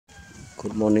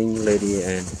Good morning, ladies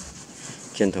and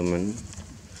gentlemen.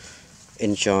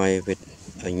 Enjoy with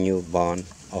a newborn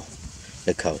of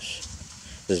the cows.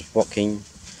 Is walking,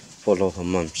 follow her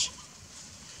moms.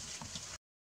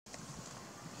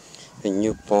 A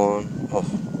newborn of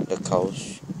the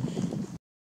cows.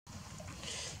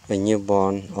 A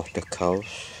newborn of the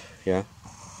cows. Yeah,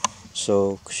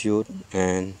 so cute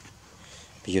and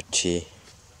beauty.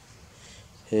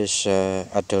 He's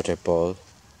adorable.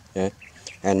 Yeah,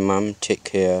 and mom take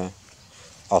care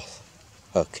of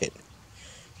her kid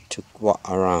to walk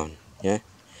around. Yeah,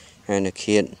 and the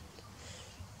kid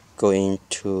going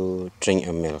to drink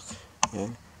a milk. Yeah?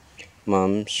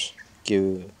 Moms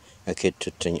give a kid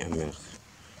to drink a milk.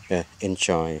 Yeah,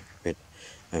 enjoy with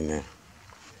a milk.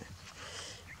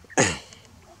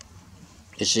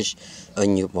 This is a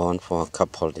newborn for a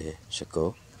couple of days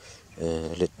ago. A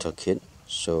little kid,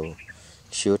 so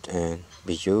cute and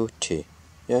beauty.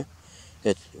 Yeah,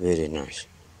 it's very nice.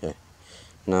 Yeah.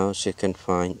 Now she can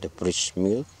find the breast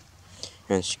milk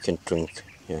and she can drink.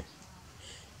 Yeah.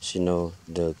 She know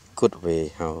the good way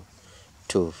how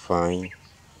to find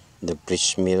the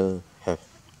breast milk have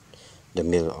the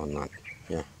milk or not.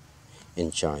 Yeah.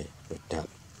 Enjoy with that.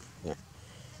 Yeah.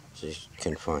 She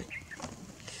can find.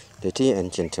 Ladies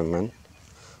and gentlemen,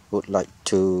 would like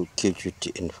to give you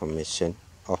the information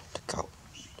of the cow.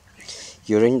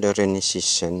 During the rainy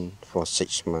season for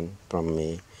 6 months from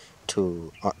May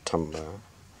to October,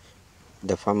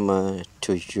 the farmer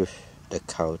to use the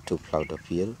cow to plow the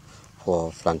field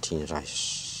for planting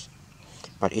rice.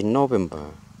 But in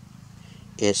November,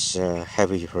 it's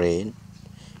heavy rain.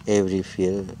 Every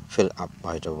field filled up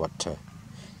by the water.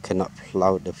 Cannot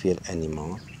plow the field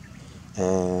anymore.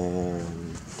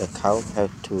 And the cow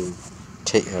have to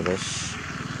take a rest.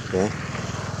 Yeah.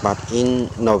 But in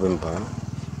November,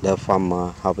 the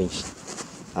farmer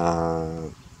uh,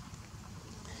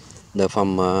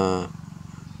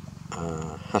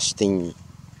 harvesting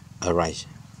a rice,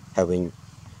 having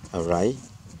a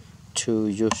rice to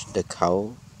use the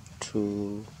cow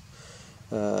to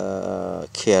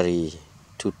carry,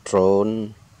 to throw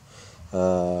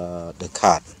the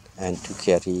cart and to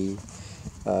carry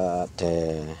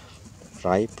the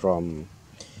rice from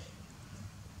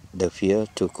the field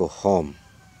to go home.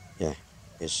 Yeah,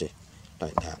 you see,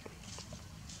 like that.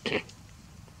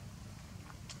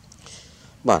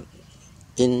 But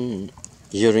in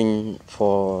during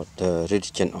for the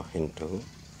religion of Hindu,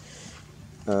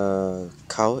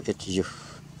 cow is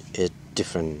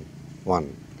different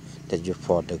one that you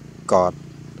for the god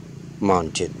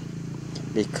mounted,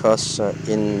 because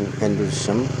in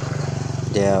Hinduism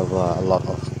there were a lot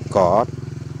of god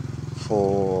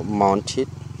for mounted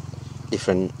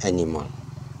different animal.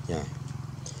 Yeah,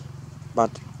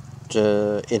 but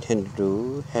in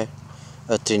Hindu have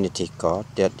a trinity god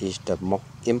that is the most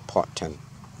important.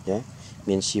 Yeah,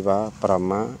 means Shiva,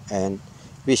 Brahma and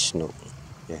Vishnu.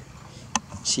 Yeah.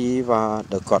 Shiva,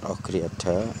 the god of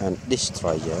creator and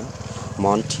destroyer,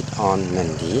 mounted on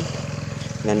Nandi.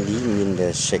 Nandi means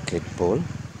the sacred bull.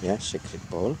 Yeah, sacred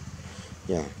bull.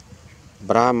 Yeah.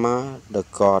 Brahma, the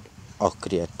god of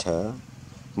creator,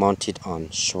 mounted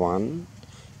on Swan.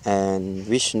 And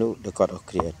Vishnu, the god of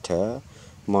creator,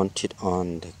 mounted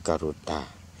on the Garuda.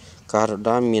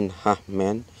 Garuda means half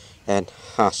man and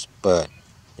half bird.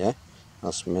 Yeah,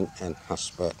 half man and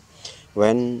half bird.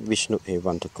 When Vishnu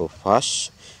want to go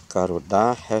fast,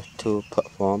 Garuda have to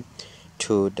perform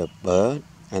to the bird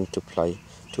and to play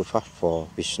to fast for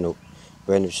Vishnu.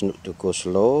 When Vishnu to go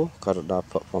slow, Garuda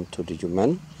perform to the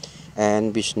human,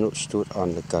 and Vishnu stood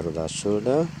on the Garuda's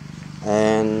shoulder,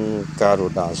 and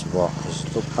Garuda's walk is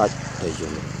look like the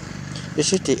human.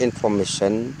 This is the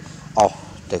information of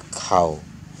the cow.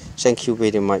 Thank you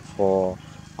very much for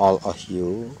all of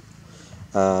you.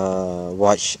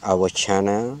 Watch our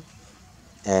channel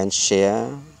and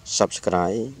share,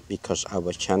 subscribe, because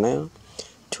our channel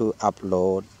to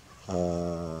upload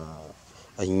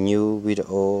a new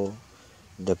video,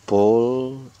 the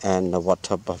bull and the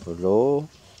water buffalo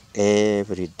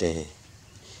every day.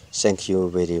 Thank you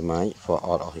very much for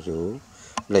all of you.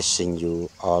 Blessing you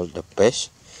all the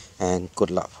best and good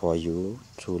luck for you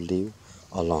to live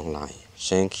a long life.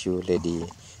 Thank you, ladies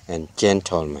and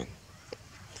gentlemen.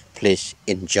 Please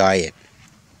enjoy it.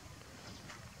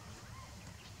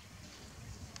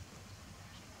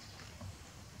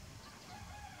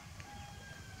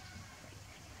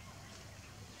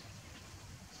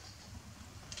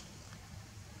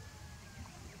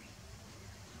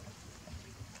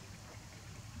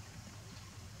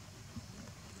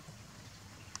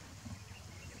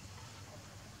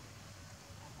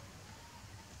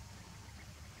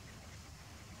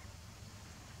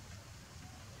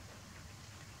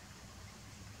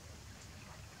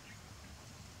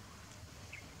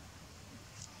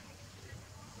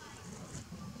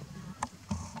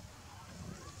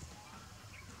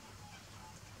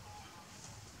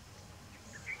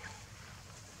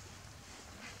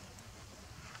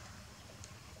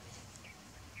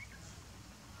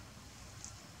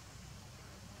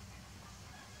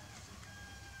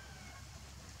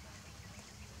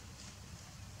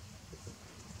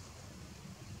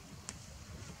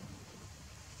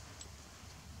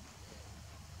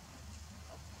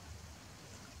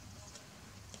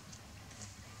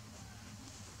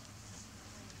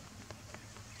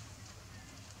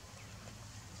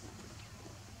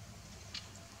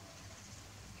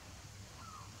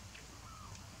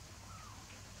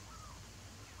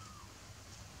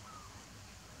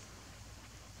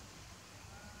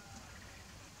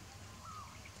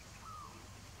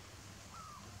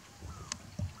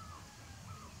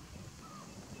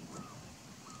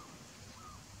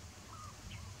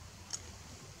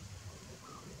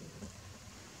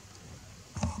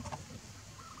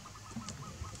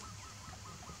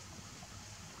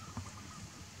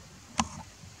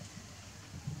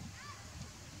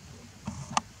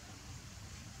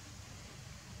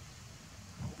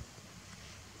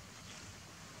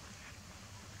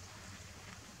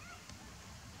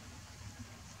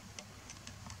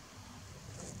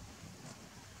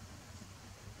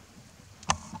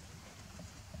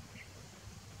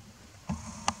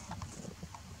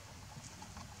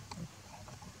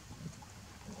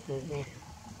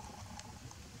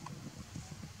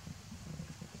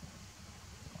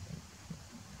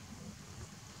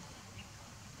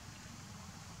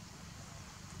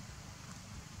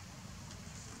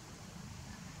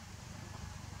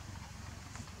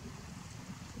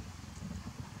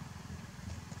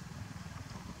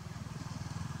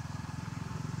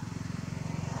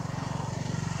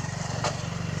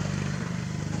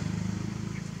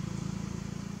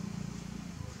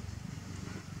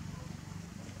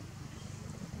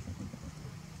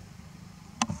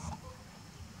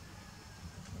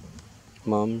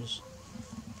 Moms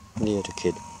near the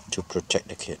kid to protect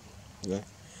the kid. Yeah,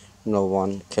 no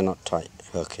one cannot touch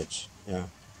her kids. Yeah,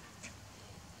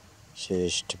 she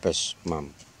is the best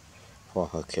mom for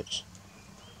her kids.